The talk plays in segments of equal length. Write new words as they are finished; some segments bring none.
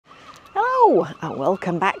Hello and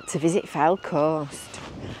welcome back to Visit Fylde Coast.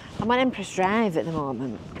 I'm on Empress Drive at the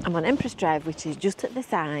moment. I'm on Empress Drive, which is just at the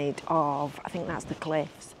side of, I think that's the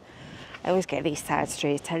cliffs. I always get these side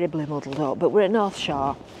streets terribly muddled up, but we're at North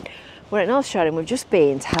Shore. We're at North Shore and we've just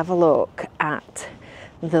been to have a look at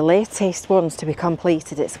the latest ones to be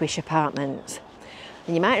completed at Swish Apartments.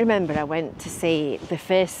 And you might remember I went to see the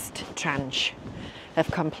first tranche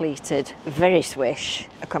of completed, very swish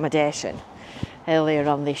accommodation earlier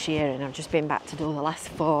on this year, and I've just been back to do the last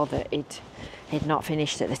four that he'd not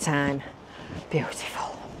finished at the time.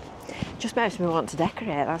 Beautiful. Just makes me want to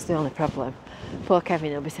decorate, that's the only problem. Poor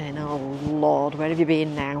Kevin will be saying, oh Lord, where have you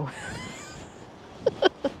been now?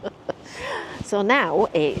 So now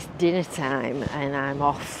it's dinner time and I'm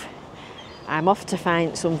off to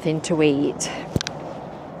find something to eat.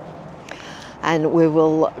 And we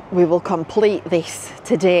will complete this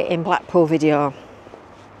today in Blackpool video.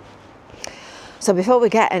 So before we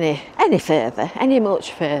get any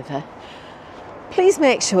much further, please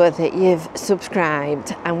make sure that you've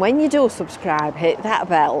subscribed, and when you do subscribe, hit that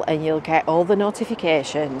bell and you'll get all the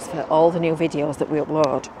notifications for all the new videos that we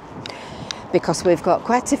upload, because we've got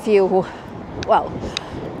quite a few, well,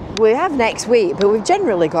 we have next week, but we've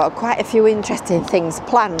generally got quite a few interesting things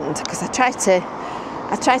planned, because I try to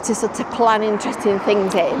sort of plan interesting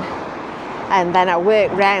things in and then I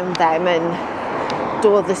work around them and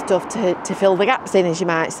do other stuff to fill the gaps in, as you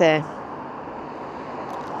might say.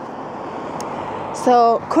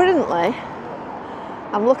 So currently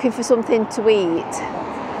I'm looking for something to eat.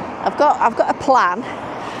 I've got a plan.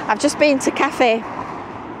 I've just been to Cafe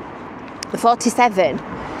 47,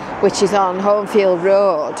 which is on Homefield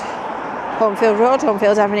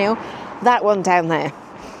Avenue, that one down there,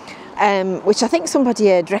 which I think somebody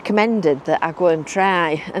had recommended that I go and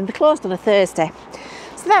try, and they're closed on a Thursday,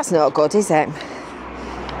 so that's not good, is it?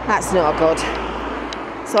 That's not good.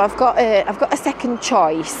 So I've got a second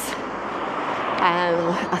choice.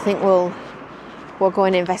 I think we'll go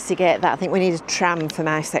and investigate that. I think we need a tram for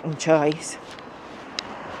my second choice.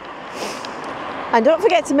 And don't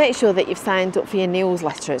forget to make sure that you've signed up for your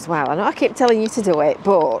newsletter as well. I know I keep telling you to do it,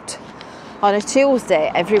 but on a Tuesday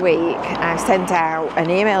every week I send out an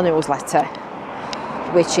email newsletter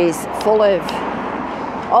which is full of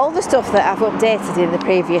all the stuff that I've updated in the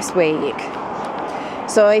previous week.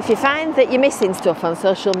 So if you find that you're missing stuff on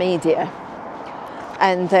social media,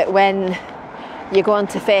 and that when you go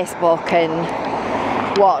onto Facebook and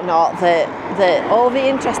whatnot, that all the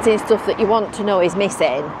interesting stuff that you want to know is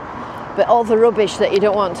missing, but all the rubbish that you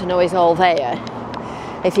don't want to know is all there,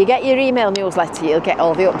 if you get your email newsletter, you'll get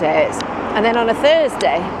all the updates. And then on a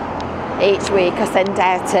Thursday each week I send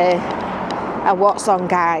out a What's On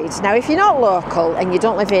guide. Now if you're not local and you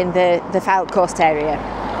don't live in the Fylde Coast area,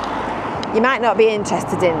 you might not be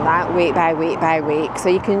interested in that week by week, so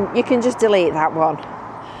you can just delete that one.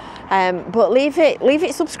 But leave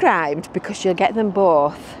it subscribed, because you'll get them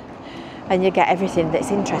both and you'll get everything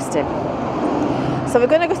that's interesting. So we're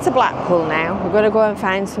going to go to Blackpool now. We're going to go and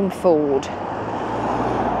find some food,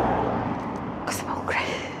 because I'm hungry.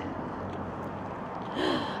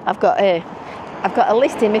 I've got a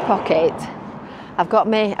list in my pocket. I've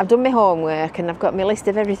done my homework and I've got my list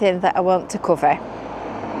of everything that I want to cover.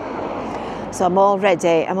 So I'm all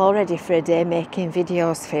ready for a day making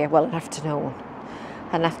videos for you. Well, an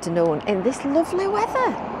afternoon in this lovely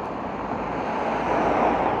weather.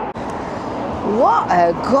 What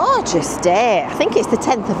a gorgeous day. I think it's the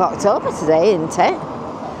 10th of October today, isn't it?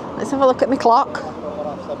 Let's have a look at my clock.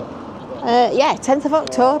 Yeah, 10th of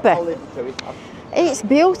October. It's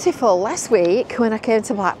beautiful. Last week when I came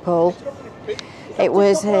to Blackpool, it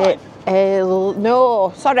was it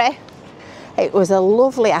was a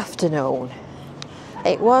lovely afternoon.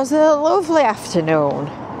 It was a lovely afternoon.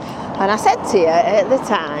 And I said to you at the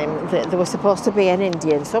time that there was supposed to be an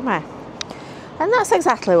Indian summer. And that's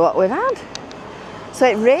exactly what we've had. So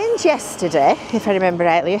it rained yesterday, if I remember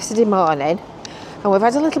rightly, yesterday morning. And we've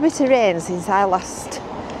had a little bit of rain since I last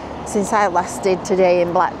did today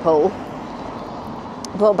in Blackpool.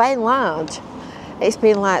 But by and large, it's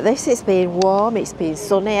been like this. It's been warm, it's been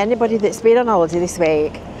sunny. Anybody that's been on holiday this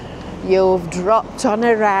week, you've dropped on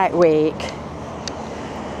a right week,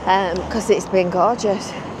 because it's been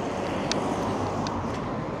gorgeous.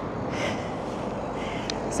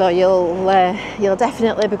 So you'll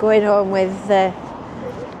definitely be going home with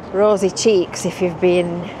rosy cheeks if you've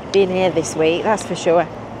been here this week, that's for sure.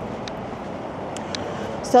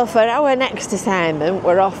 So for our next assignment,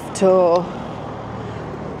 we're off to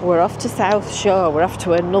South Shore. We're off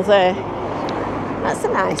to another. That's a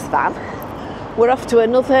nice van. We're off to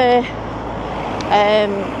another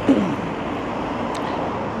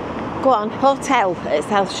Go on, hotel at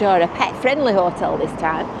South Shore, a pet-friendly hotel this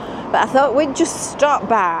time. But I thought we'd just stop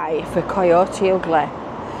by for Coyote Ugly,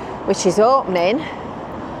 which is opening.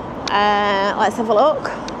 Let's have a look.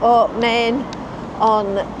 Opening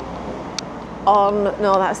on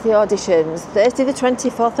no, that's the auditions. Thursday the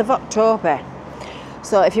 24th of October.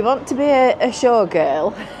 So if you want to be a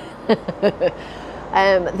showgirl,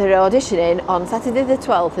 they're auditioning on Saturday the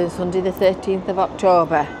 12th and Sunday the 13th of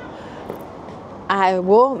October. I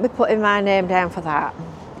won't be putting my name down for that,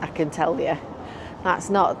 I can tell you. That's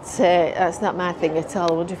not my thing at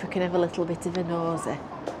all. I wonder if we can have a little bit of a nosy.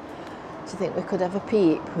 Do you think we could have a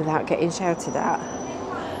peep without getting shouted at?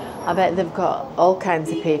 I bet they've got all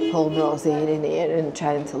kinds of people nosying in here and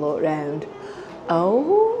trying to look round.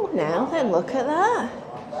 Oh, now then, look at that.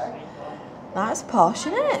 That's posh,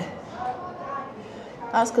 isn't it?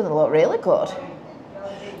 That's going to look really good.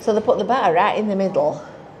 So they put the bar right in the middle.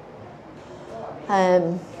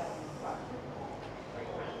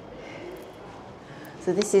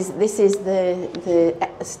 So this is the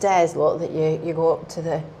stairs, look, that you go up to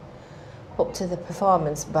the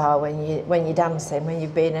performance bar when you're dancing, when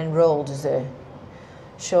you've been enrolled as a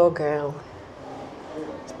showgirl.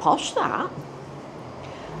 It's posh, that.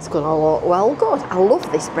 It's going to look well good. I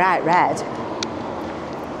love this bright red.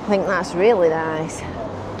 I think that's really nice.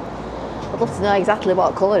 I'd love to know exactly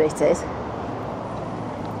what colour it is.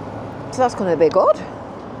 So that's going to be good.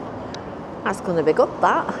 That's going to be good,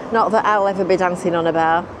 that. Not that I'll ever be dancing on a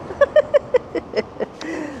bar.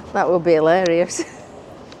 That would be hilarious.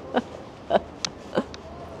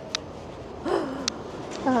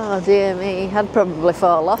 Oh dear me, I'd probably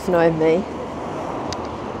fall off knowing me.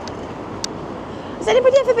 Has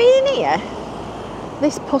anybody ever been in here?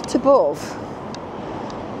 This put above.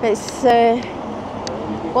 It's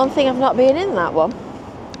one thing I've not been in, that one.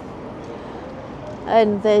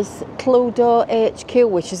 And there's Cluedo HQ,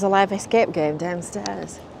 which is a live escape game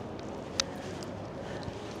downstairs.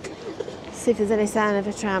 See if there's any sign of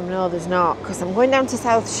a tram. No, there's not, because I'm going down to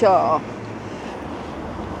South Shore.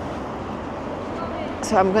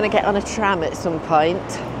 So I'm going to get on a tram at some point.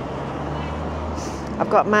 I've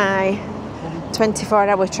got my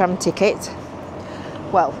 24-hour tram ticket.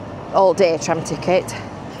 Well, all-day tram ticket.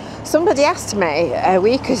 Somebody asked me a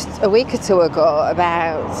week or two ago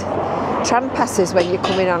about tram passes when you're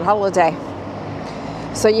coming on holiday.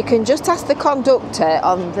 So you can just ask the conductor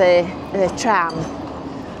on the tram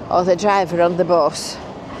or the driver on the bus,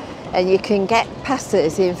 and you can get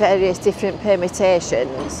passes in various different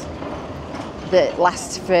permutations that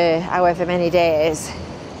last for however many days.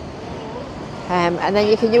 And then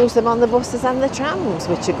you can use them on the buses and the trams,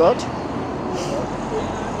 which are good.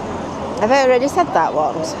 I've already said that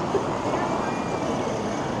once.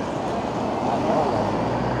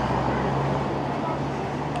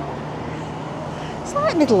 It's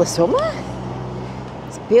like middle of summer.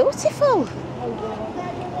 It's beautiful.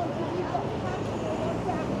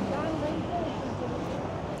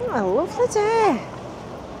 Oh, a lovely day.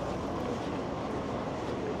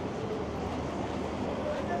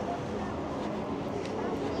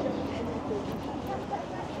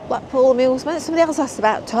 Blackpool amusement. Somebody else asked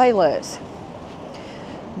about toilets.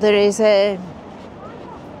 There is an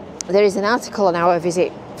article on our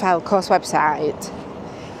Visit File Course website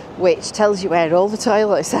which tells you where all the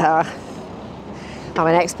toilets are. I'm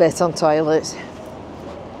an expert on toilets.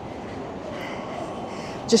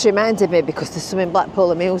 Just reminded me because there's some in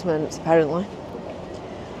Blackpool amusements apparently.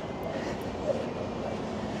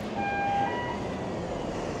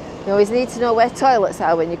 You always need to know where toilets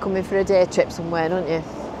are when you're coming for a day trip somewhere, don't you?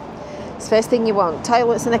 It's the first thing you want,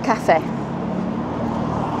 toilets and a cafe.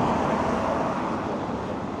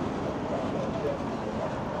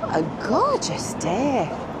 What a gorgeous day.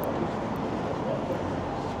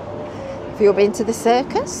 Have you been to the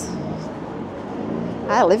circus?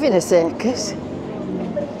 I live in a circus.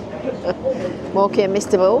 Moki and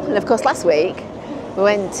Mr. Bull. And of course last week we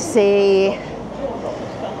went to see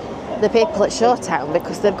the people at Showtown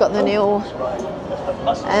because they've got the new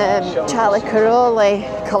Charlie Caroli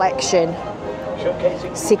collection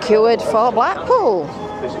secured for Blackpool.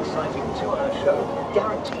 This exciting 2-hour show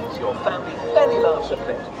guarantees your family belly laughs and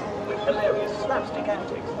plenty with hilarious slapstick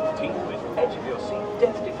antics teamed with edge-of-your-seat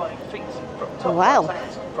death-defying feats from top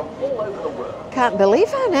acts from all over the world. Can't believe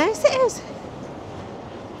how nice it is.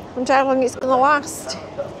 I wonder how long it's going to last.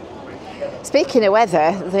 Speaking of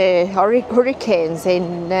weather, the hurricanes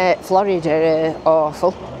in Florida are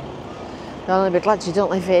awful. You'll only be glad you don't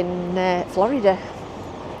live in Florida.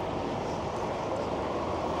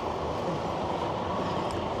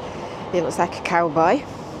 He looks like a cowboy.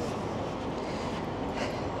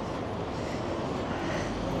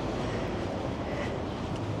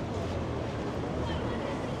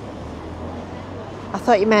 I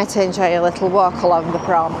thought you might enjoy a little walk along the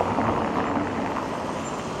prom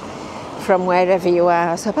from wherever you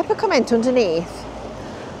are. So pop a comment underneath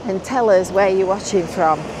and tell us where you're watching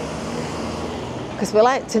from, because we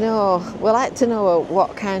like to know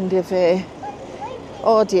what kind of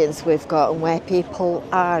audience we've got and where people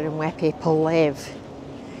are and where people live.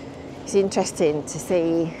 It's interesting to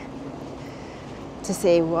see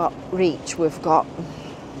what reach we've got.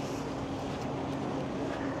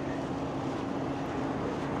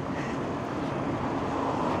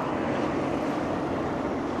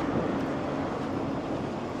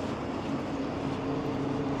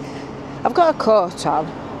 I've got a coat on,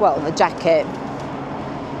 well, a jacket,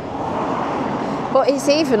 but it's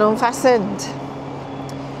even unfastened.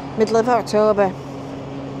 Middle of October.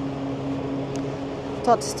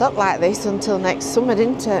 Got to stop like this until next summer,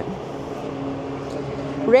 didn't it?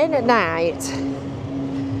 Rain at night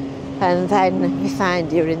and then be fine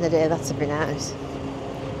during the day. That'd be nice.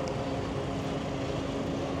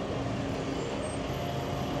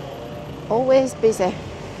 Always busy.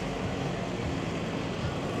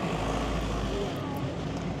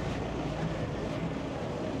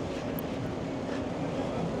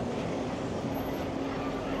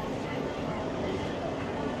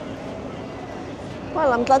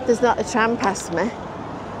 Well, I'm glad there's not a tram past me.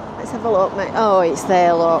 Let's have a look, mate. Oh, it's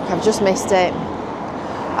there, look. I've just missed it.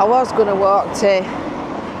 I was going to walk to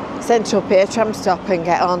Central Pier tram stop and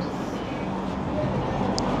get on.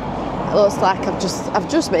 It looks like I've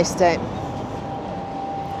just missed it.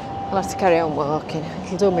 I'll have to carry on walking.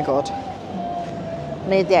 It'll do me good. I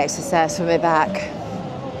need the exercise for my back.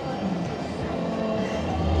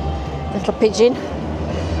 Little pigeon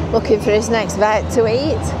looking for his next bite to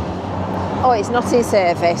eat. Oh, it's not in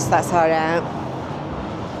service, that's alright.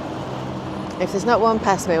 If there's not one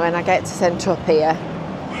past me when I get to Central Pier,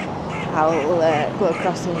 I'll go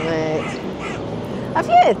across and wait. Have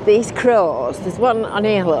you heard these crows? There's one on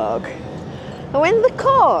here, look. And when they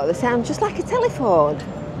call, they sound just like a telephone.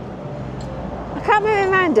 I can't remember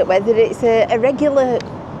in mind whether it's a regular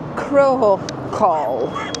crow call.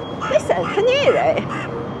 Listen, can you hear it?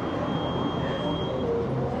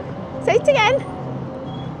 Say it again.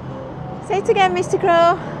 Say it again, Mr.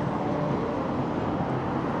 Crow.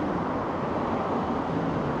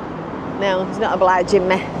 No, he's not obliging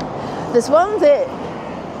me. There's one that,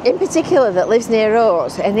 in particular, that lives near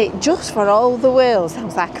us, and it just for all the world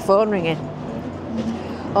sounds like a phone ringing.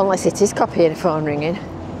 Unless it is copying a phone ringing.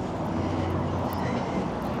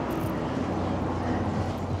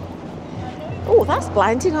 Oh, that's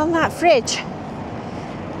blinding on that fridge.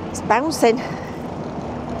 It's bouncing.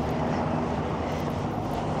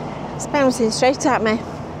 It's bouncing straight at me.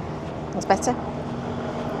 That's better.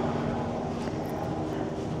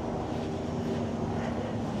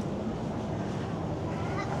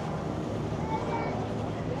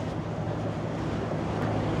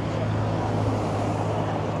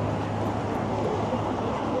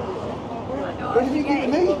 Where did you get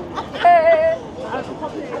me?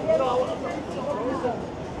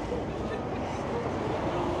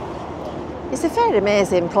 It's a very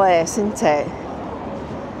amazing place, isn't it?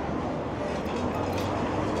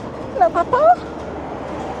 Hello, Papa.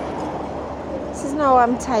 He says, no,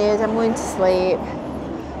 I'm tired, I'm going to sleep.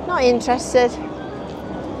 Not interested.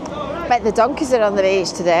 Bet the donkeys are on the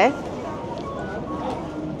beach today.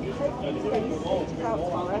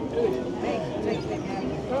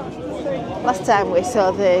 Last time we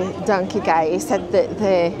saw the donkey guy, he said that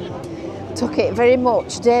they took it very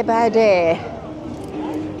much day by day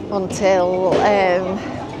until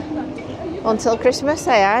Christmas,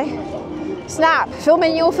 aye? Snap,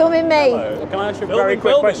 filming you, filming me. Hello. Can I ask you a very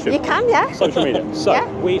quick question? You can, yeah. Social media. So,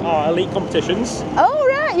 Yeah. we are Elite Competitions. Oh,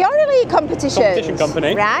 right, you're Elite Competitions. Competition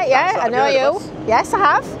company. Right, yeah, I know you. Yes, I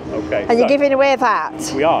have. Okay. And you're giving away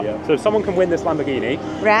that. We are. So someone can win this Lamborghini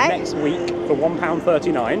Right. next week for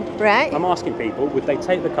 £1.39. Right. I'm asking people, would they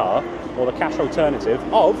take the car or the cash alternative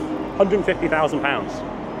of £150,000?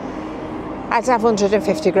 I'd have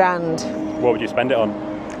 150 grand. What would you spend it on?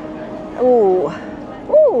 Ooh.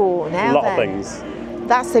 Ooh, now A lot then. of things.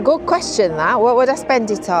 That's a good question, that. What would I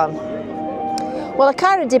spend it on? Well, a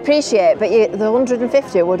car would depreciate, but the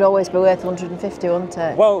 150 would always be worth 150, wouldn't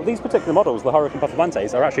it? Well, these particular models, the Hurricane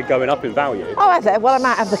Performantes, are actually going up in value. Oh, are they? Well, I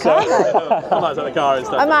might have the car then. I might take the car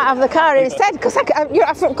instead. I might have the car instead, because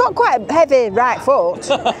I've got quite a heavy right foot.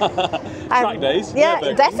 Track days. Yeah,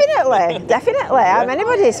 baby. definitely, definitely. I'm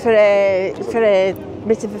anybody's for a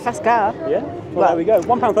bit of a fast car. Yeah. Well, there we go.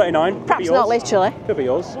 £1.39. Perhaps not literally. Could be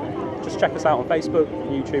yours. Just check us out on Facebook,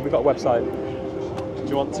 YouTube. We've got a website. Do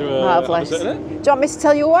you want to Marvellous. have a sit in it? Do you want me to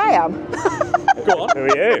tell you who I am? Go on. Who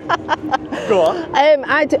are you? Go on.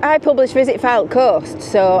 I publish Visit Fylde Coast,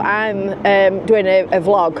 so I'm doing a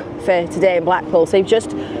vlog for today in Blackpool. So you've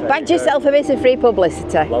just bagged yourself a bit of free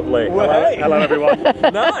publicity. Lovely. Right. Hello everyone.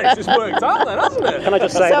 Nice, it's worked out then, hasn't it? Can I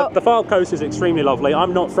just say, So- the Fylde Coast is extremely lovely.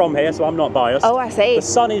 I'm not from here, so I'm not biased. Oh, I see. The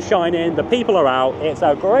sun is shining, the people are out. It's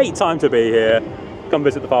a great time to be here. Come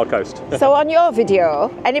visit the Fylde Coast. So on your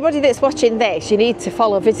video, anybody that's watching this, you need to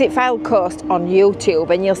follow Visit Fylde Coast on YouTube,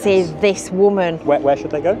 and you'll see this woman. Where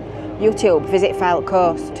should they go? YouTube, Visit Fylde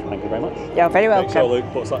Coast. Thank you very much. You're very Make sure welcome.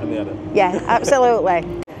 Luke puts that in the edit. Yeah, absolutely.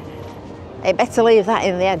 He better leave that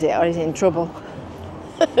in the edit or he's in trouble.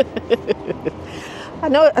 I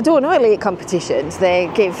don't know elite competitions. They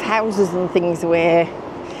give houses and things away.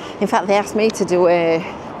 In fact, they asked me to do a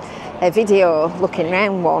video looking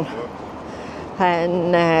round one,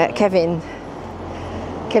 and Kevin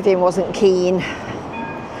wasn't keen.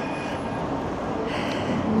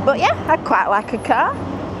 But yeah, I'd quite like a car.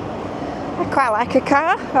 Or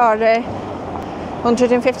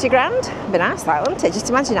 150 grand. Be nice, that, wouldn't it? Just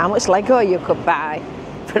imagine how much Lego you could buy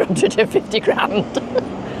for 150 grand.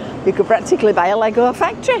 You could practically buy a Lego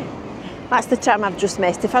factory. That's the time I've just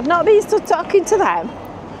missed. If I'd not been stood talking to them,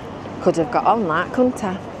 could have got on that, couldn't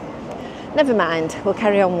I? Never mind, we'll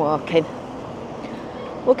carry on walking.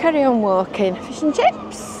 Fish and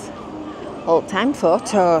chips. Old time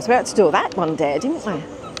photos. We had to do that one day, didn't we?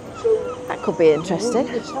 That could be interesting.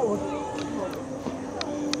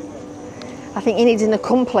 I think you need an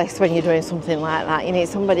accomplice when you're doing something like that. You need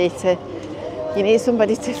somebody to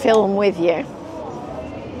film with you.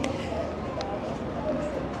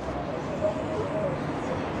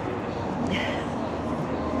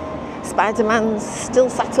 Spider-Man's still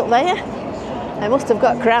sat up there. I must have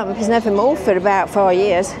got cramp. He's never moved for about 4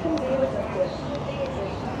 years.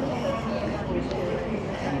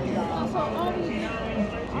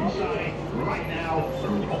 Right now,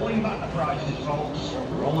 rolling back the prices, folks.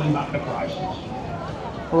 Rolling back the prices.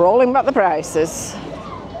 Rolling back the prices.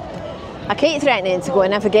 I keep threatening to go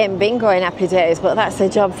and have a game bingo in Happy Days, but that's a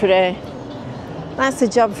job for a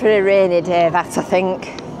rainy day, that I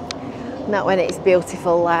think. Not when it's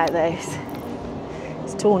beautiful like this.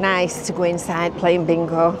 It's too nice to go inside playing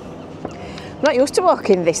bingo. I'm not used to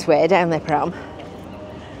walking this way down the prom.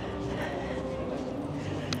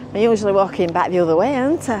 I'm usually walking back the other way,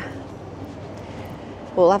 aren't I?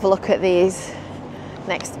 We'll have a look at these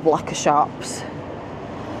next block of shops.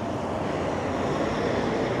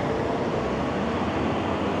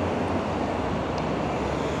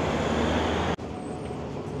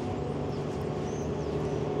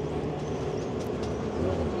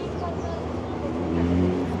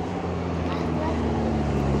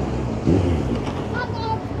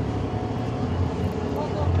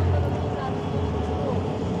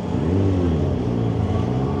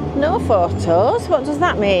 No photos? What does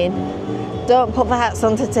that mean? Don't put the hats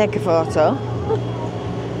on to take a photo.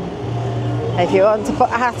 If you want to put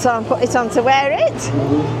a hat on, put it on to wear it.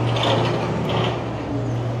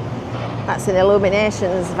 That's an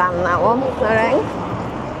Illuminations van, that one, I reckon.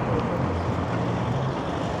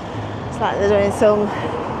 It's like they're doing some...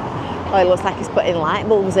 Oh, it looks like he's putting light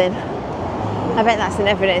bulbs in. I bet that's a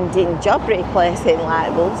never-ending job, replacing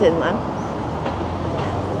light bulbs in them.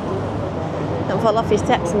 Don't fall off your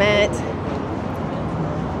steps, mate.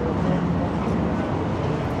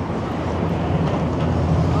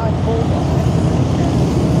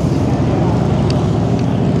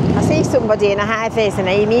 I see somebody in a high vis and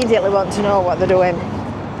I immediately want to know what they're doing.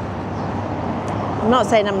 I'm not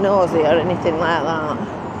saying I'm nosy or anything like that.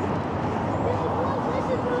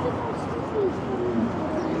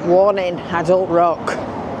 Warning, adult rock.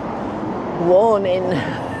 Warning.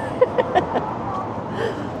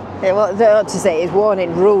 What they ought to say is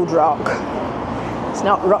warning, rude rock. It's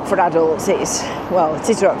not rock for adults, it's, well, it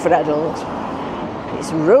is rock for adults.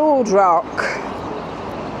 It's rude rock.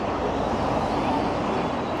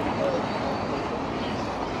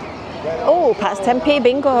 Oh, past 10p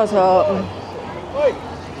bingo's open.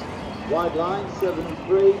 Wide line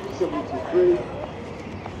 73, 73.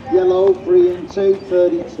 Yellow 3 and 2,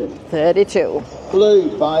 32. 32.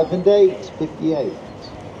 Blue 5 and 8, 58.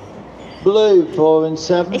 Blue 4 and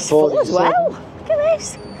 7, It's full 47. as well. Look at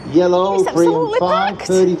this. Yellow It's 3 and absolutely 5, packed.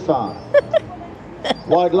 35.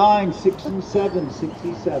 Wide line 6 and 7,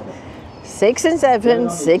 67. 6 and 7,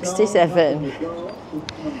 67.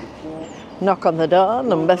 Knock on the door,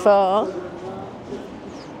 number 4.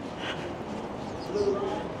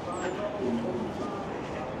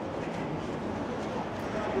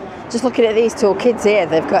 Just looking at these two kids here,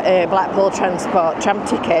 they've got a Blackpool Transport tram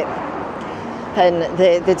ticket, and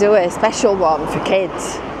they do a special one for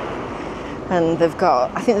kids, and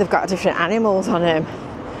I think they've got different animals on them.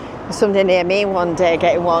 There's somebody near me one day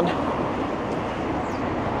getting one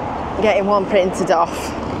printed off.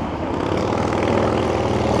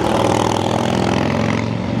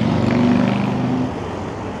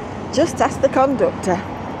 Just ask the conductor.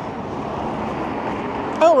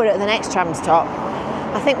 Oh, we're at the next tram stop.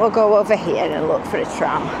 I think we'll go over here and look for a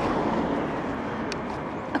tram.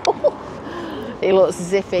 He looks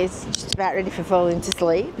as if he's just about ready for falling to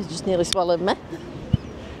sleep. He's just nearly swallowed me.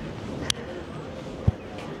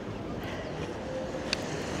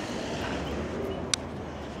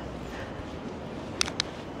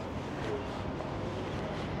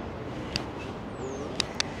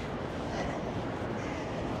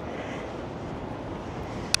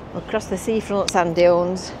 We'll cross the seafront sand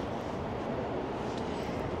dunes.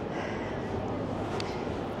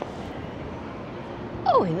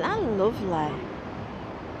 Oh, isn't that lovely?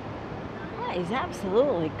 That is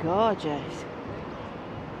absolutely gorgeous.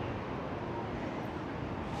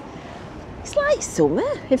 It's like summer.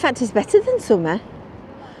 In fact, it's better than summer.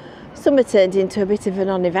 Summer turned into a bit of a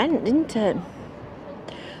non-event, didn't it?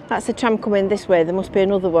 That's a tram coming this way. There must be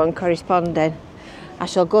another one corresponding. I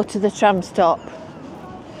shall go to the tram stop.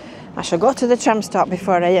 I shall go to the tram stop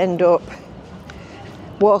before I end up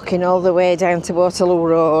walking all the way down to Waterloo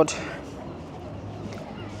Road.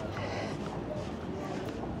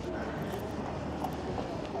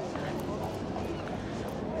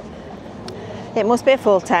 It must be a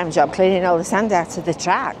full-time job cleaning all the sand out of the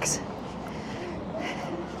tracks.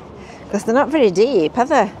 Because they're not very deep, are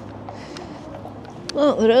they?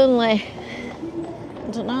 Look, they're only,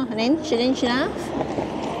 I don't know, an inch and a half.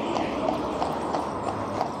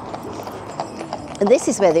 And this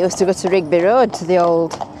is where they used to go to Rigby Road, to the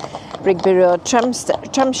old Rigby Road tram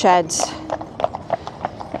sheds.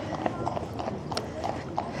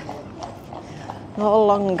 No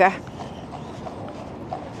longer.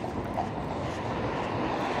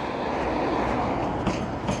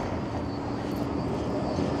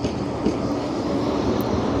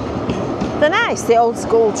 They're nice, the old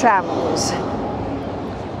school trams,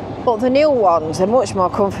 but the new ones are much more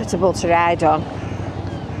comfortable to ride on.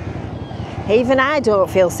 Even I don't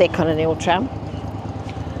feel sick on a new tram.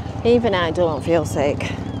 Even I don't feel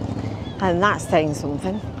sick. And that's saying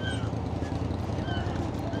something.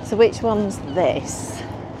 So which one's this?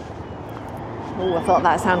 Oh, I thought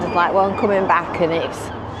that sounded like one coming back, and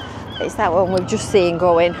it's that one we've just seen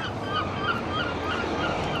going.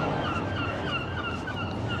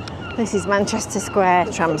 This is Manchester Square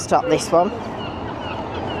tram stop, this one.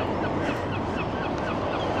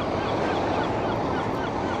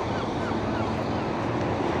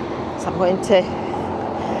 So I'm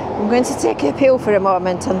going to take a pill for a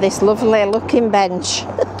moment on this lovely looking bench.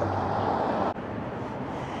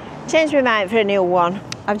 Changed my mind for a new one.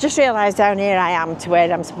 I've just realised down here I am to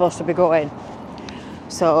where I'm supposed to be going.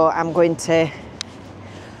 So I'm going to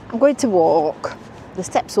walk. The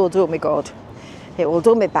steps will do me good. It will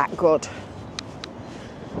do me back good.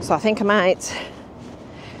 So I think I might.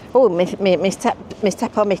 Oh, my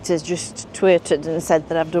stepometer's just tweeted and said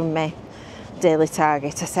that I've done my daily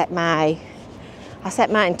target. I set mine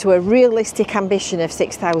to a realistic ambition of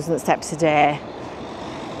 6,000 steps a day,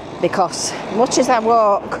 because much as I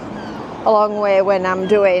walk a long way when I'm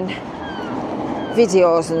doing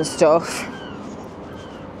videos and stuff,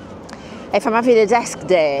 if I'm having a desk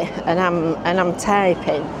day and I'm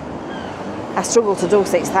typing, I struggle to do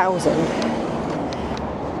 6,000.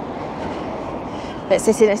 But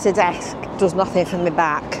sitting at a desk does nothing for my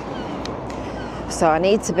back. So I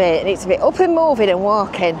need to be up and moving and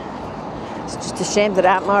walking. It's just a shame there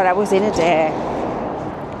aren't more hours in a day.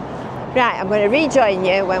 Right, I'm going to rejoin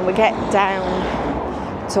you when we get down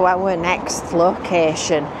to our next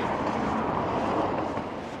location.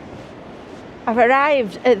 I've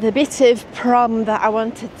arrived at the bit of prom that I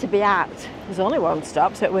wanted to be at. There's only one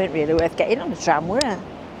stop, so it weren't really worth getting on the tram, were it?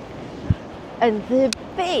 And the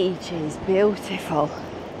beach is beautiful.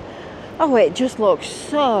 Oh, it just looks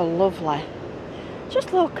so lovely.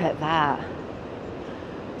 Just look at that.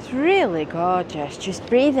 It's really gorgeous. Just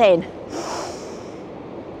breathe in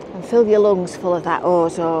and fill your lungs full of that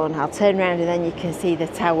ozone. I'll turn around and then you can see the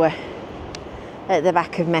tower at the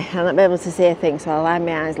back of me. I'll not be able to see a thing, so I'll line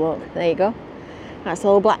my eyes. Look, there you go. That's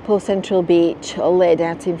all Blackpool Central Beach, all laid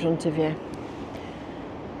out in front of you.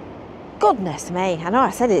 Goodness me, I know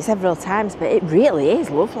I said it several times, but it really is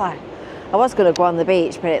lovely. I was going to go on the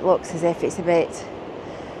beach, but it looks as if it's a bit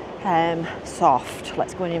soft.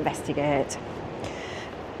 Let's go and investigate.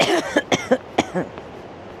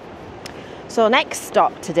 So next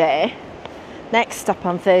stop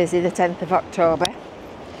on Thursday the 10th of October,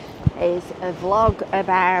 is a vlog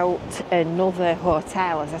about another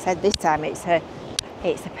hotel. As I said, this time it's a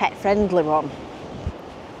It's a pet friendly one.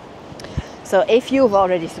 So if you've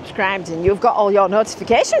already subscribed and you've got all your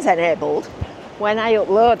notifications enabled, when I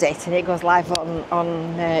upload it and it goes live on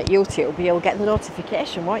YouTube, you'll get the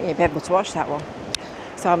notification, won't you? You'll be able to watch that one.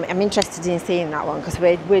 So I'm interested in seeing that one, because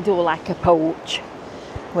we do like a poach.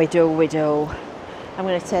 We do. I'm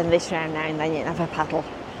going to turn this round now and then you can have a paddle.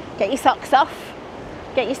 Get your socks off.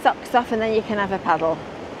 Get your socks off and then you can have a paddle.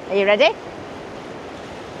 Are you ready?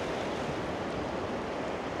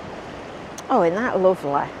 Oh, isn't that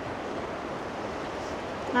lovely?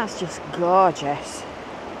 That's just gorgeous.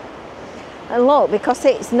 And look, because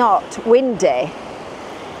it's not windy,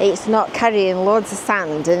 it's not carrying loads of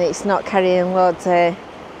sand and it's not carrying loads of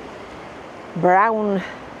brown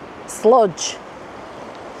sludge.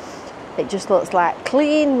 It just looks like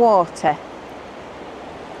clean water.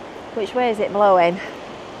 Which way is it blowing?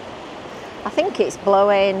 I think it's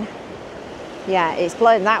blowing, yeah, it's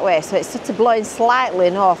blowing that way. So it's sort of blowing slightly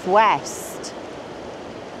northwest,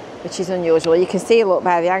 which is unusual. You can see, look,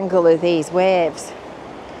 by the angle of these waves.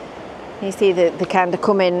 You see they're kind of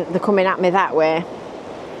coming at me that way.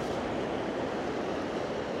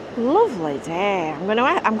 Lovely day. I'm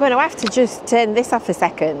going to have to just turn this off a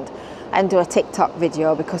second and do a TikTok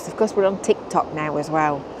video, because of course we're on TikTok now as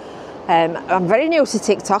well. I'm very new to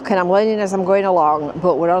TikTok and I'm learning as I'm going along,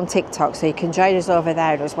 but we're on TikTok, so you can join us over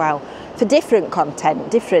there as well for different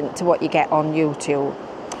content, different to what you get on YouTube.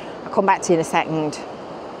 I'll come back to you in a second.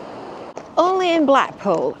 Only in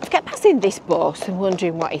Blackpool. I've kept passing this bus and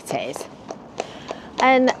wondering what it is.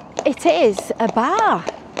 And it is a bar,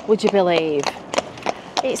 would you believe?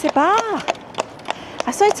 It's a bar.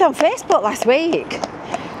 I saw it on Facebook last week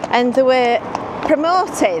and they were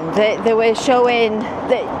promoting, they were showing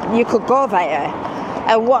that you could go there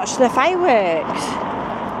and watch the fireworks.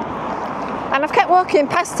 And I've kept walking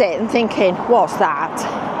past it and thinking, what's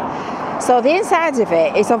that? So the inside of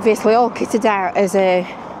it is obviously all kitted out as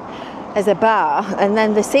a bar, and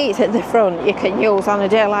then the seats at the front you can use on a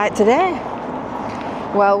day like today.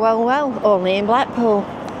 Well, only in Blackpool.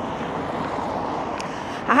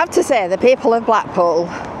 I have to say the people of Blackpool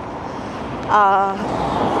are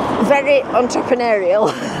very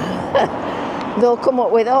entrepreneurial. They'll come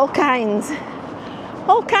up with all kinds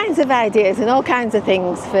of ideas and all kinds of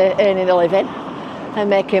things for earning a living and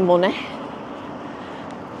making money.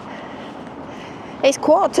 It's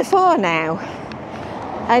 3:45 now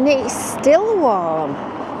and it's still warm.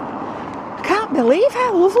 I can't believe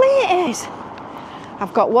how lovely it is.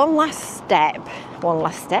 I've got one last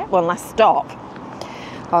stop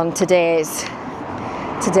on today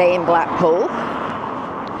in Blackpool,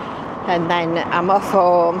 and then I'm off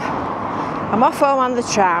home on the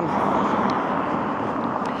tram.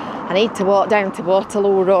 I need to walk down to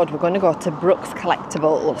Waterloo Road. We're going to go to Brooks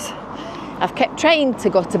Collectibles. I've kept trying to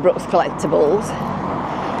go to Brooks Collectibles.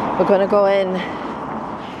 We're going to go in,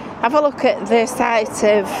 have a look at the site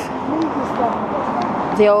of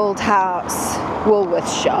the old Hearts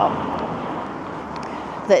Woolworths shop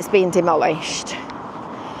that's been demolished,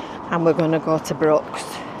 and we're going to go to Brooks,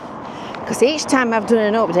 because each time I've done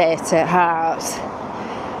an update at Hearts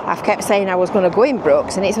I've kept saying I was going to go in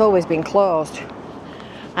Brooks and it's always been closed,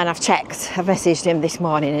 and I've checked, I've messaged him this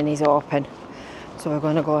morning and he's open, so we're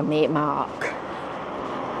going to go and meet Mark.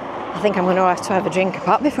 I think I'm going to have a drink of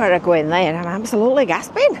pop before I go in there, and I'm absolutely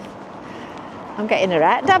gasping. I'm getting a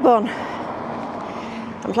right dab on.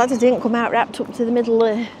 I'm glad I didn't come out wrapped up to the middle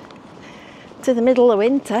of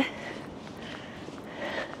winter.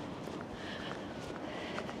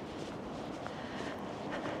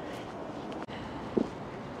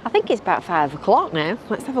 I think it's about 5 o'clock now.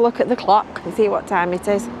 Let's have a look at the clock and see what time it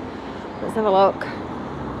is. Let's have a look.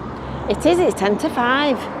 It's 10 to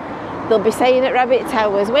 5. They'll be saying at Rabbit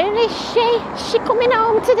Towers, where is she? Is she coming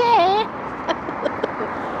home today?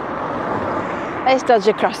 Let's dodge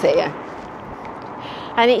across here.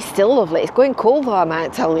 And it's still lovely. It's going cool though, I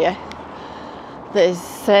might tell you.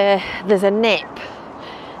 There's a nip.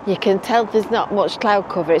 You can tell there's not much cloud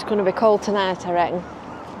cover. It's going to be cold tonight, I reckon.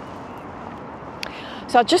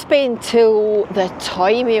 So I've just been to the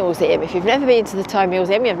Toy Museum. If you've never been to the Toy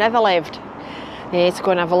Museum, you've never lived. You need to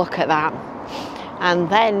go and have a look at that. And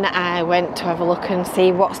then I went to have a look and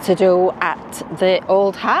see what's to do at the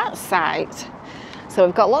Old Hearts site. So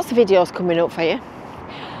we've got lots of videos coming up for you.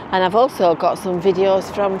 And I've also got some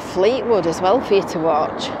videos from Fleetwood as well for you to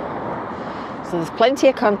watch. So there's plenty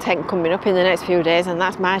of content coming up in the next few days, and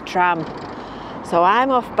that's my tram. So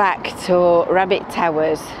I'm off back to Rabbit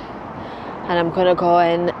Towers, and I'm going to go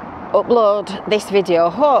and upload this video.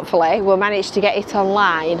 Hopefully we'll manage to get it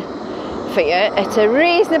online for you at a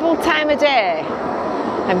reasonable time of day.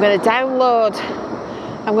 I'm going to download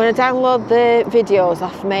I'm going to download the videos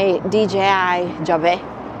off my DJI jobby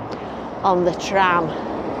on the tram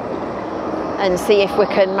and see if we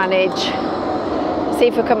can manage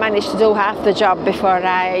to do half the job before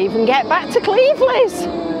I even get back to Cleveland's.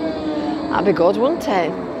 That'd be good, wouldn't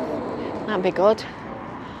it? That'd be good.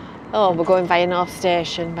 Oh, we're going via North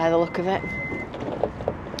Station by the look of it.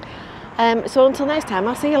 So until next time,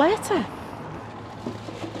 I'll see you later.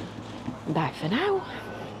 Bye for now.